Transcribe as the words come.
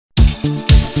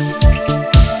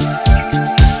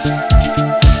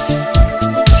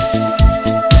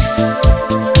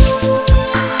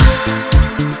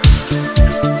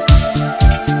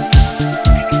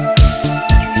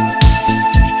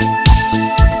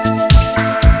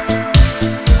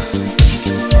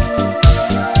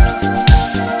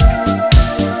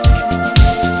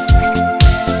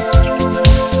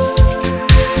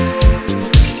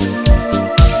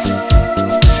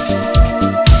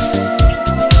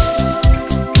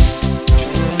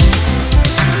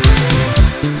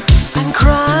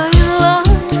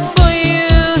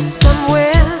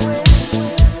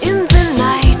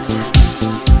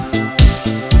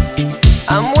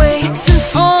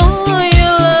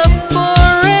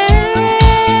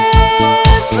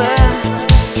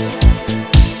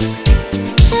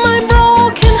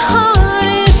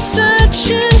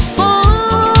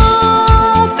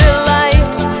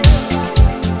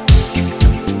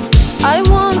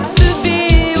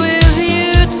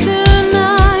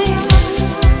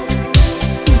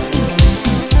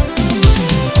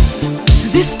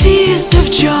These tears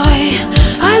of joy,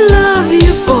 I love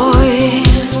you, boy.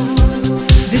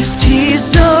 These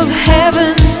tears of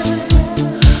heaven,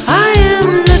 I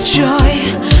am not joy,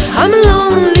 I'm a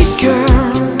lonely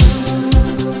girl.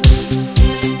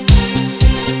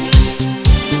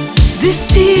 These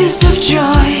tears of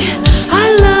joy, I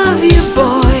love you,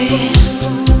 boy.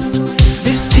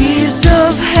 These tears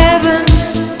of heaven,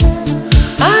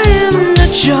 I am not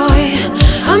joy,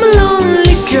 I'm a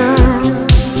lonely girl.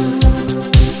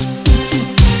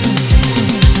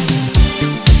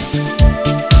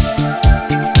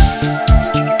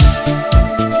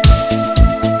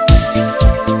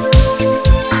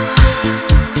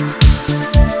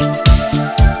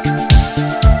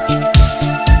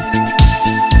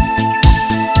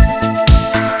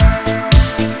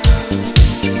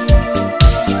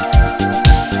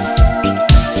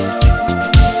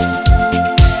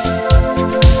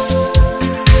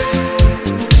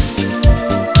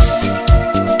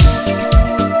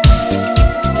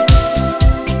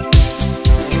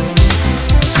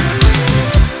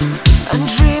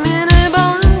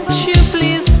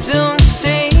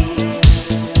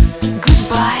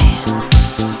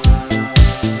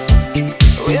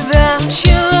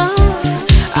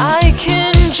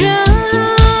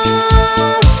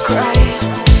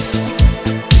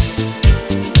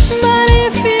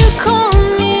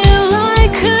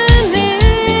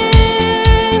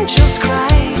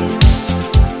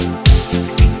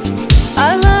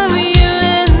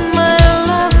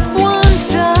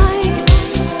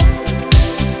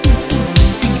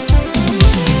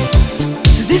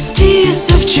 These tears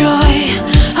of joy,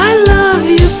 I love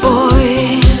you,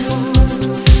 boy.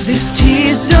 These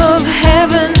tears of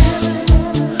heaven,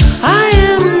 I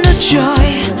am not joy,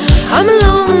 I'm a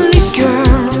lonely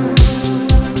girl.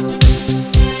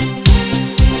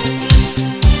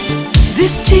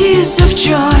 These tears of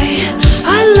joy,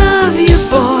 I love you,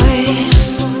 boy.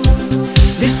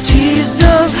 These tears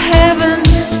of heaven,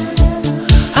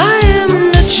 I am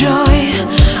not joy,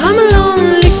 I'm a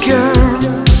lonely girl.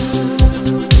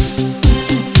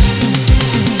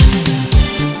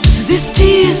 These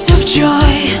tears of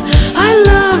joy, I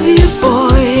love you,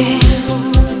 boy.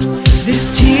 These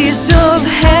tears of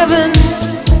heaven,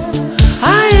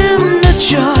 I am not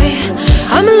joy,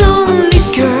 I'm a lonely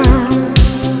girl.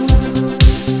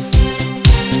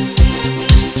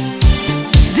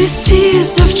 These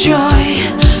tears of joy,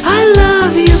 I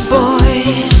love you, boy.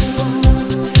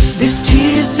 These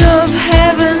tears of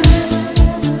heaven,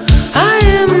 I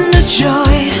am not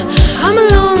joy, I'm a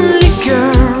lonely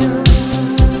girl.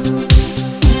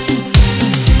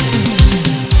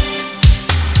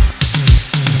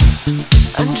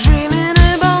 I'm dreaming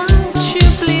about you,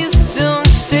 please don't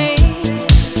say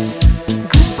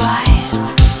goodbye.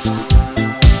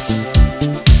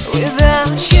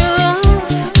 Without your love,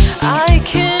 I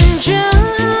can just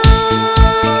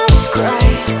cry.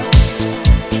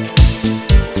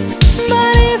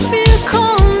 But if you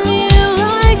call me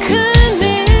like an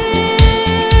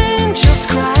angel's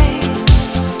cry,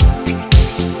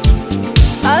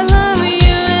 I love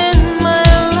you and my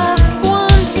loved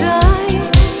one died.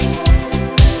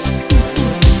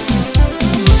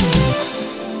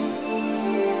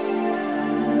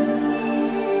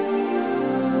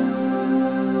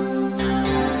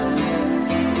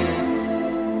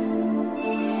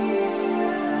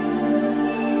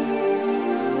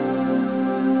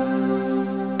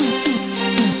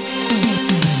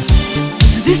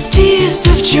 These tears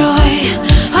of joy,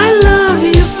 I love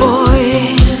you,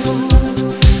 boy.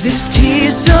 These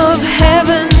tears of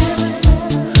heaven,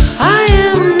 I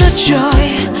am not joy,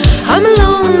 I'm a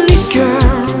lonely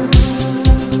girl.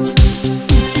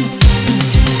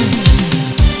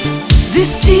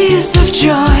 These tears of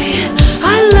joy,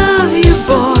 I love you,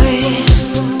 boy.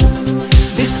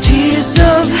 These tears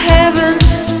of heaven,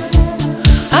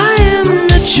 I am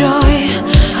not joy,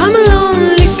 I'm a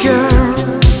lonely girl.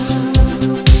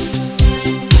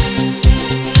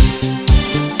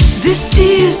 These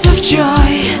tears of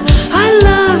joy,